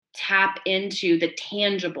tap into the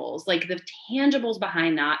tangibles, like the tangibles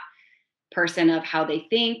behind that person of how they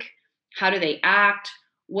think, how do they act,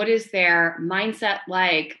 what is their mindset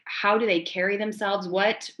like, how do they carry themselves,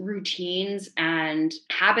 what routines and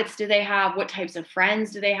habits do they have, what types of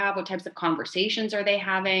friends do they have, what types of conversations are they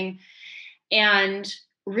having, and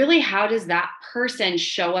really how does that person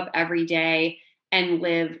show up every day and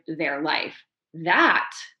live their life. That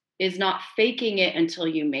is not faking it until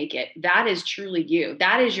you make it. That is truly you.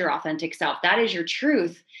 That is your authentic self. That is your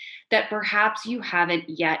truth that perhaps you haven't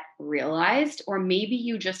yet realized, or maybe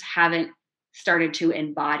you just haven't started to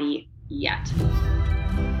embody yet.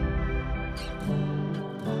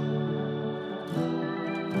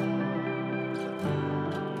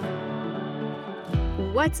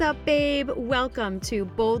 What's up, babe? Welcome to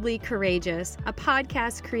Boldly Courageous, a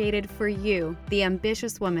podcast created for you, the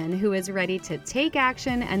ambitious woman who is ready to take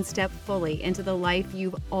action and step fully into the life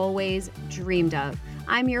you've always dreamed of.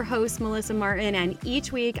 I'm your host, Melissa Martin, and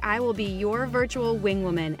each week I will be your virtual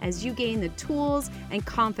wingwoman as you gain the tools and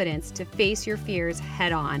confidence to face your fears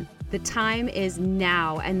head on. The time is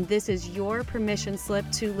now, and this is your permission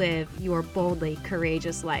slip to live your boldly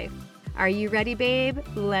courageous life. Are you ready, babe?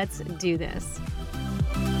 Let's do this.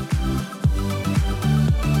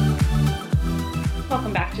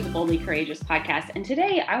 Welcome back to the Boldly Courageous podcast. And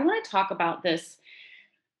today I want to talk about this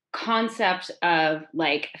concept of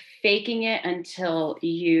like faking it until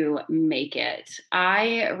you make it.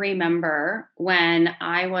 I remember when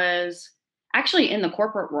I was actually in the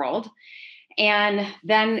corporate world and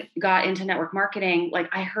then got into network marketing, like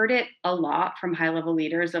I heard it a lot from high level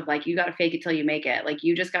leaders of like, you got to fake it till you make it. Like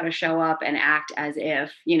you just got to show up and act as if,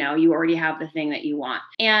 you already have the thing that you want.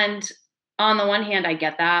 And on the one hand, I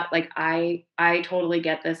get that. Like I totally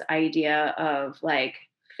get this idea of like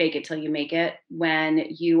fake it till you make it when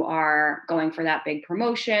you are going for that big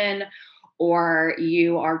promotion or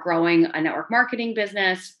you are growing a network marketing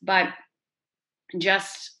business. But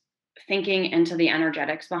just thinking into the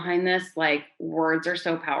energetics behind this, like words are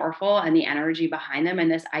so powerful and the energy behind them, and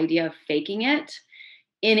this idea of faking it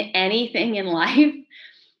in anything in life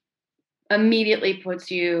immediately puts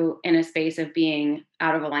you in a space of being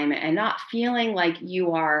out of alignment and not feeling like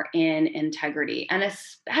you are in integrity. And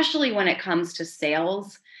especially when it comes to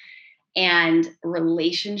sales and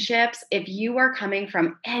relationships, if you are coming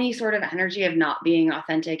from any sort of energy of not being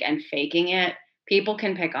authentic and faking it, people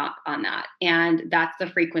can pick up on that. And that's the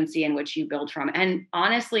frequency in which you build from. And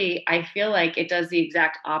honestly, I feel like it does the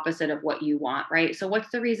exact opposite of what you want, right? So what's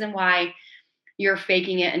the reason why you're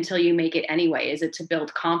faking it until you make it anyway? Is it to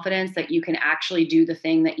build confidence that you can actually do the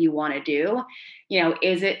thing that you want to do?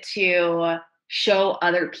 Is it to show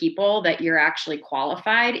other people that you're actually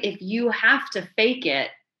qualified? If you have to fake it,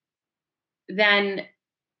 then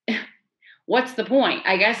what's the point?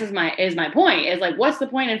 I guess is my point is like, what's the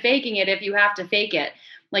point in faking it if you have to fake it?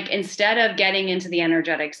 Like, instead of getting into the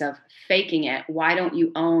energetics of faking it, why don't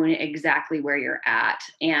you own exactly where you're at?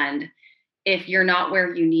 And if you're not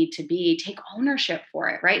where you need to be, take ownership for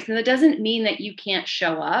it, right? So that doesn't mean that you can't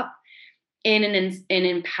show up in an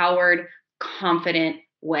empowered, confident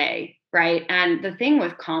way, right? And the thing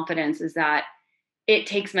with confidence is that it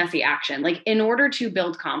takes messy action. Like in order to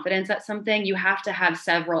build confidence at something, you have to have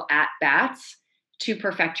several at-bats to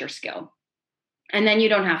perfect your skill. And then you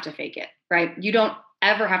don't have to fake it, right? You don't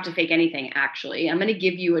ever have to fake anything, actually. I'm going to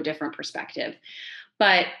give you a different perspective.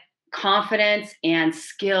 But confidence and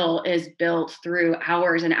skill is built through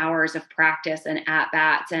hours and hours of practice and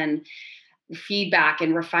at-bats and feedback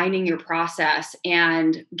and refining your process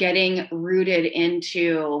and getting rooted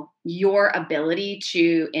into your ability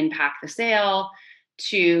to impact the sale,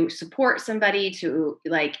 to support somebody, to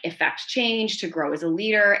like effect change, to grow as a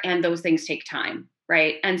leader. And those things take time,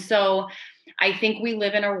 right? And so I think we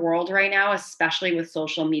live in a world right now, especially with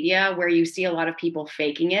social media, where you see a lot of people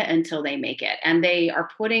faking it until they make it. And they are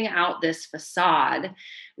putting out this facade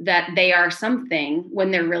that they are something when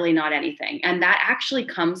they're really not anything. And that actually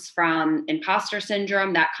comes from imposter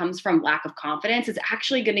syndrome. That comes from lack of confidence. It's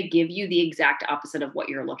actually going to give you the exact opposite of what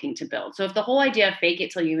you're looking to build. So if the whole idea of fake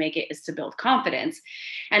it till you make it is to build confidence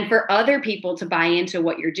and for other people to buy into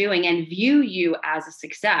what you're doing and view you as a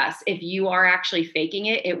success, if you are actually faking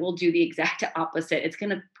it, it will do the exact opposite. It's going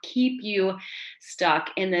to keep you stuck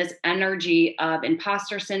in this energy of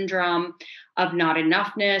imposter syndrome, of not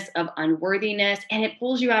enoughness, of unworthiness, and it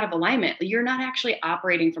pulls you out of alignment. You're not actually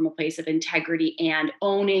operating from a place of integrity and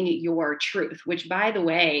owning your truth, which, by the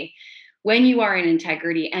way, when you are in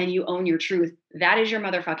integrity and you own your truth, that is your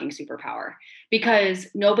motherfucking superpower, because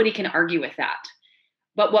nobody can argue with that.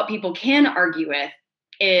 But what people can argue with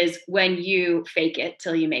is when you fake it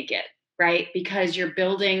till you make it, right? Because you're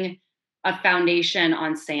building a foundation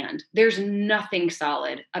on sand. There's nothing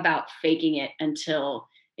solid about faking it until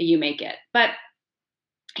you make it. But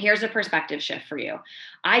here's a perspective shift for you.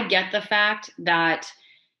 I get the fact that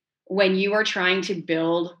when you are trying to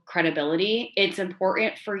build credibility, it's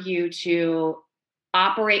important for you to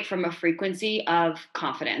operate from a frequency of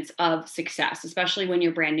confidence, of success, especially when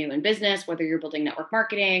you're brand new in business, whether you're building network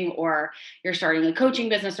marketing or you're starting a coaching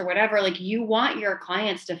business or whatever. Like, you want your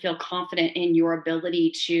clients to feel confident in your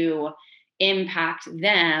ability to impact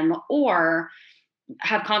them or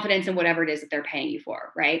have confidence in whatever it is that they're paying you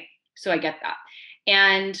for, right? So I get that.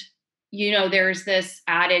 And there's this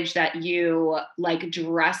adage that you like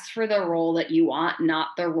dress for the role that you want, not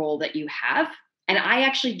the role that you have. And I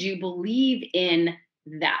actually do believe in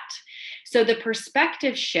that. So the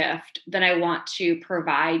perspective shift that I want to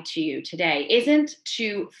provide to you today isn't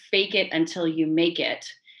to fake it until you make it.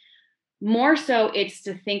 More so, it's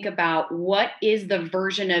to think about what is the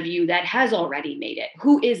version of you that has already made it?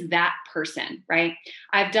 Who is that person, right?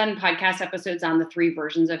 I've done podcast episodes on the 3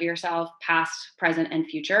 versions of yourself: past, present, and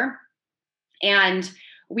future. And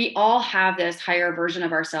we all have this higher version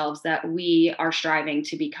of ourselves that we are striving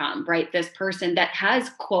to become, right? This person that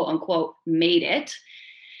has, quote unquote, made it.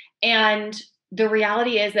 And the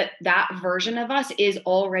reality is that that version of us is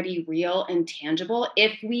already real and tangible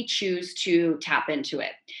if we choose to tap into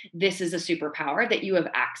it. This is a superpower that you have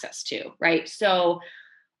access to, right? So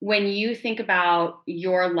when you think about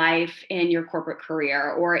your life in your corporate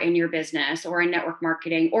career or in your business or in network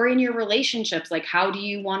marketing or in your relationships, like, how do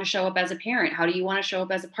you want to show up as a parent? How do you want to show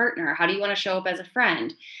up as a partner? How do you want to show up as a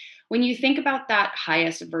friend? When you think about that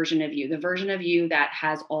highest version of you, the version of you that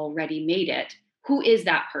has already made it, who is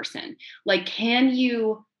that person? Like, can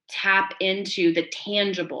you tap into the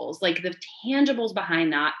tangibles, like the tangibles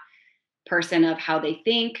behind that person, of how they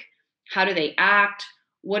think, how do they act,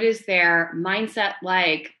 what is their mindset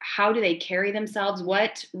like, how do they carry themselves,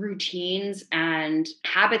 what routines and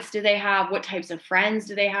habits do they have, what types of friends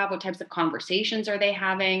do they have, what types of conversations are they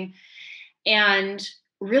having, and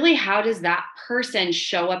really, how does that person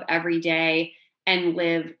show up every day and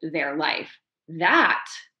live their life? That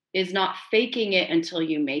is not faking it until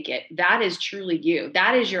you make it. That is truly you.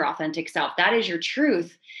 That is your authentic self. That is your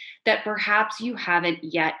truth that perhaps you haven't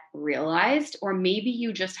yet realized, or maybe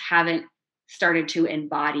you just haven't started to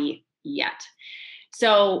embody yet.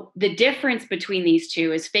 So the difference between these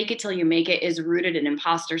two is fake it till you make it is rooted in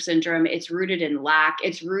imposter syndrome. It's rooted in lack.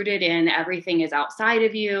 It's rooted in everything is outside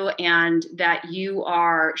of you and that you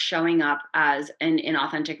are showing up as an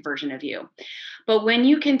inauthentic version of you. But when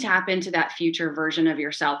you can tap into that future version of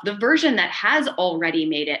yourself, the version that has already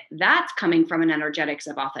made it, that's coming from an energetics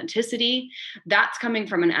of authenticity. That's coming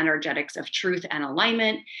from an energetics of truth and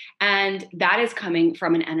alignment. And that is coming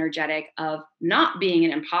from an energetic of not being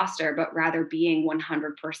an imposter, but rather being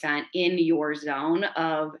 100% in your zone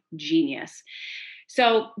of genius.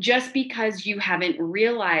 So just because you haven't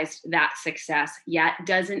realized that success yet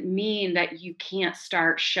doesn't mean that you can't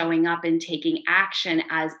start showing up and taking action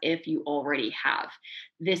as if you already have.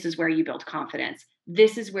 This is where you build confidence.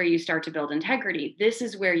 This is where you start to build integrity. This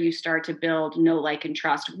is where you start to build know, like, and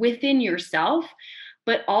trust within yourself,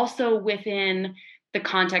 but also within the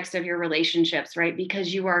context of your relationships, right?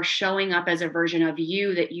 Because you are showing up as a version of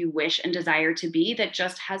you that you wish and desire to be that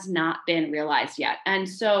just has not been realized yet. And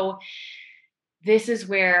so this is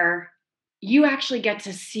where you actually get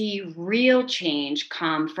to see real change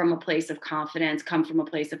come from a place of confidence, come from a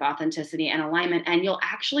place of authenticity and alignment. And you'll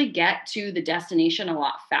actually get to the destination a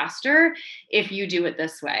lot faster if you do it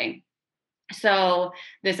this way. So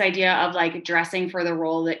this idea of like dressing for the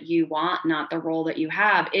role that you want, not the role that you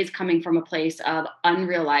have, is coming from a place of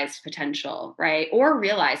unrealized potential, right? Or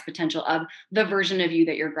realized potential of the version of you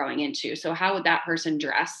that you're growing into. So how would that person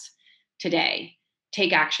dress today?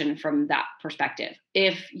 Take action from that perspective.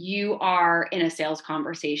 If you are in a sales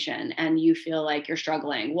conversation and you feel like you're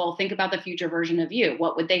struggling, well, think about the future version of you.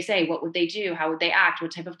 What would they say? What would they do? How would they act?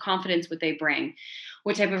 What type of confidence would they bring?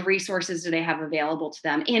 What type of resources do they have available to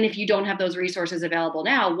them? And if you don't have those resources available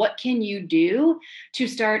now, what can you do to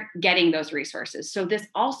start getting those resources? So this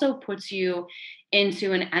also puts you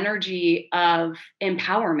into an energy of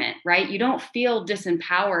empowerment, right? You don't feel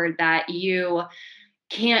disempowered that you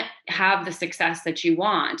can't have the success that you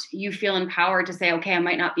want. You feel empowered to say, okay, I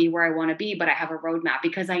might not be where I want to be, but I have a roadmap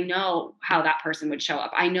because I know how that person would show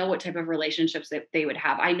up. I know what type of relationships that they would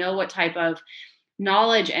have. I know what type of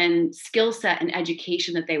knowledge and skill set and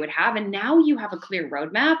education that they would have. And now you have a clear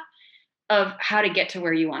roadmap of how to get to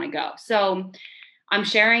where you want to go. So I'm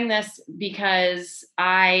sharing this because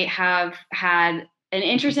I have had an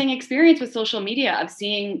interesting experience with social media of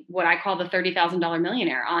seeing what I call the $30,000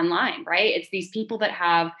 millionaire online, right? It's these people that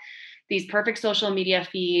have these perfect social media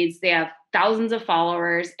feeds. They have thousands of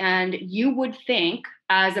followers. And you would think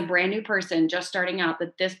as a brand new person just starting out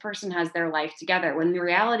that this person has their life together, when the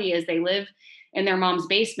reality is they live in their mom's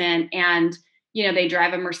basement and, they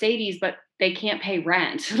drive a Mercedes, but they can't pay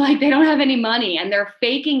rent. Like they don't have any money and they're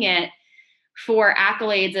faking it for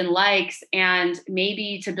accolades and likes and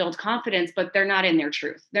maybe to build confidence, but they're not in their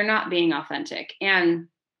truth. They're not being authentic. And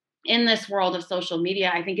in this world of social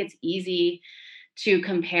media, I think it's easy to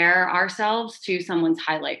compare ourselves to someone's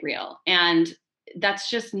highlight reel. And that's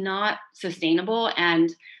just not sustainable.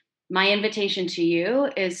 And my invitation to you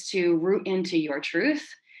is to root into your truth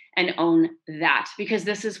and own that, because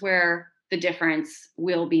this is where the difference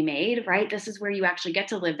will be made, right? This is where you actually get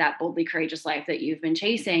to live that boldly courageous life that you've been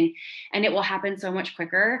chasing. And it will happen so much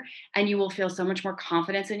quicker. And you will feel so much more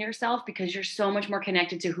confidence in yourself because you're so much more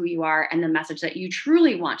connected to who you are and the message that you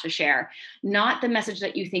truly want to share, not the message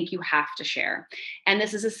that you think you have to share. And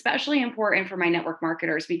this is especially important for my network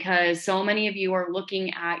marketers because so many of you are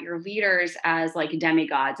looking at your leaders as like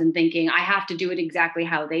demigods and thinking, I have to do it exactly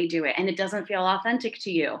how they do it. And it doesn't feel authentic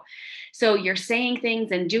to you. So you're saying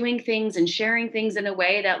things and doing things and sharing things in a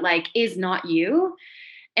way that like is not you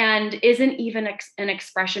and isn't even an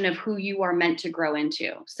expression of who you are meant to grow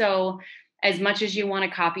into. So as much as you want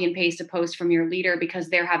to copy and paste a post from your leader because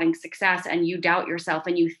they're having success and you doubt yourself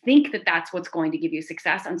and you think that that's what's going to give you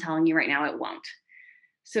success, I'm telling you right now, it won't.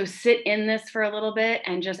 So sit in this for a little bit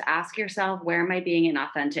and just ask yourself, where am I being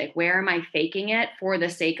inauthentic? Where am I faking it for the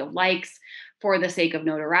sake of likes, for the sake of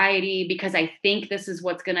notoriety? Because I think this is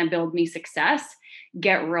what's going to build me success.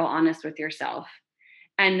 Get real honest with yourself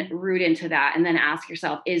and root into that. And then ask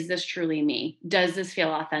yourself, is this truly me? Does this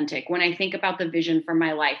feel authentic? When I think about the vision for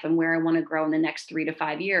my life and where I want to grow in the next 3 to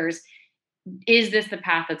 5 years, is this the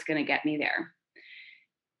path that's going to get me there?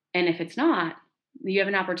 And if it's not, you have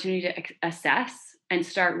an opportunity to assess and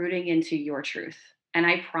start rooting into your truth. And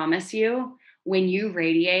I promise you, when you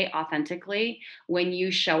radiate authentically, when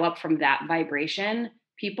you show up from that vibration,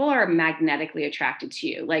 people are magnetically attracted to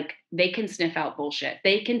you. Like they can sniff out bullshit.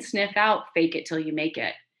 They can sniff out fake it till you make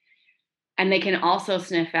it. And they can also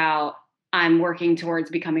sniff out, I'm working towards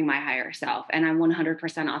becoming my higher self and I'm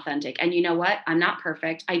 100% authentic. And you know what? I'm not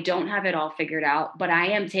perfect. I don't have it all figured out, but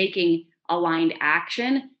I am taking aligned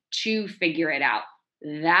action to figure it out.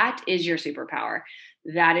 That is your superpower.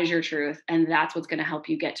 That is your truth. And that's what's going to help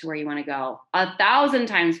you get to where you want to go 1,000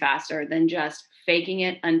 times faster than just faking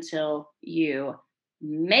it until you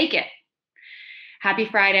make it. Happy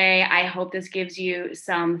Friday. I hope this gives you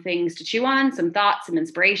some things to chew on, some thoughts, some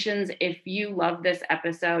inspirations. If you love this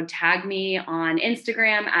episode, tag me on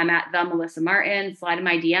Instagram. I'm at the Melissa Martin. Slide in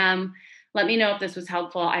my DM. Let me know if this was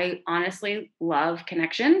helpful. I honestly love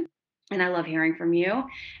connection. And I love hearing from you.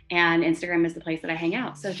 And Instagram is the place that I hang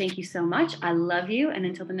out. So thank you so much. I love you. And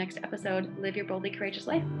until the next episode, live your boldly courageous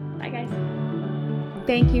life. Bye, guys.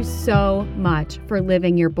 Thank you so much for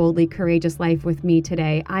living your boldly courageous life with me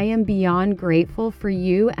today. I am beyond grateful for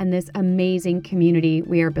you and this amazing community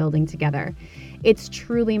we are building together. It's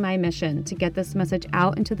truly my mission to get this message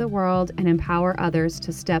out into the world and empower others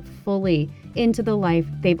to step fully into the life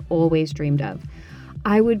they've always dreamed of.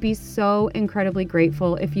 I would be so incredibly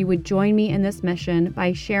grateful if you would join me in this mission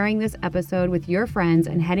by sharing this episode with your friends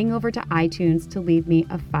and heading over to iTunes to leave me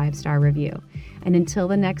a 5-star review. And until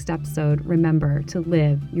the next episode, remember to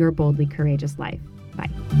live your boldly courageous life. Bye.